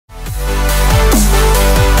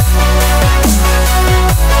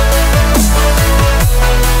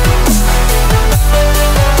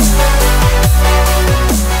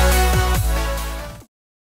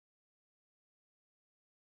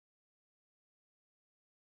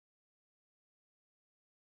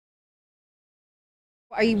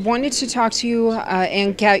I wanted to talk to you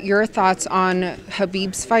and get your thoughts on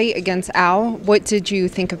Khabib's fight against Al. What did you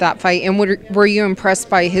think of that fight, and were you impressed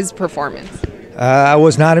by his performance? I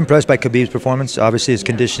was not impressed by Khabib's performance. Obviously, his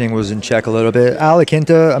conditioning was in check a little bit. Al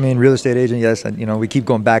Quinta, I mean, real estate agent, yes, we keep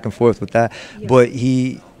going back and forth with that. Yeah. But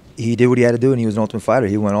he did what he had to do, and he was an ultimate fighter.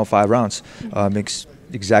 He went all 5 rounds.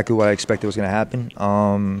 Exactly what I expected was going to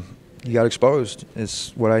happen. He got exposed,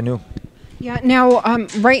 is what I knew. Yeah. Now,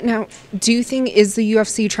 right now, do you think is the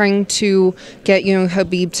UFC trying to get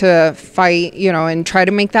Khabib to fight, and try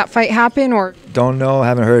to make that fight happen, or? Don't know.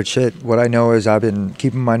 Haven't heard shit. What I know is I've been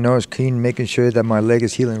keeping my nose clean, making sure that my leg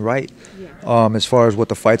is healing right. Yeah. As far as what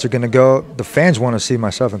the fights are gonna go, the fans want to see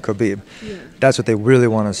myself and Khabib. Yeah. That's what they really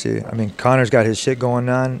want to see. I mean, Conor's got his shit going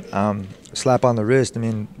on. Slap on the wrist. I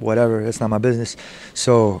mean, whatever. It's not my business.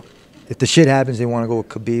 So, if the shit happens, they want to go with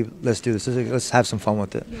Khabib. Let's do this. Let's have some fun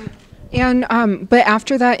with it. Yeah. And but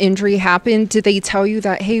after that injury happened, did they tell you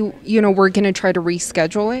that, hey, we're going to try to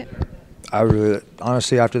reschedule it?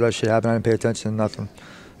 Honestly, after that shit happened, I didn't pay attention to nothing.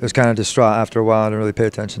 It was kind of distraught after a while. I didn't really pay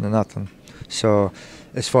attention to nothing. So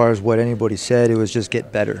as far as what anybody said, it was just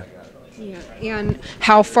get better. Yeah. And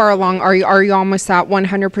how far along are you? Are you almost at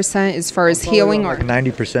 100% as far as healing? Or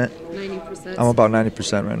 90%. 90%. I'm about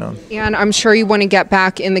 90% right now. And I'm sure you want to get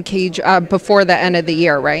back in the cage before the end of the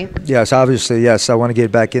year, right? Yes, obviously, yes. I want to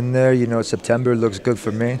get back in there. September looks good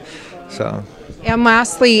for me. So. And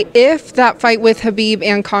lastly, if that fight with Khabib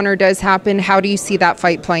and Conor does happen, how do you see that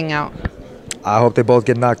fight playing out? I hope they both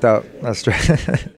get knocked out. That's true.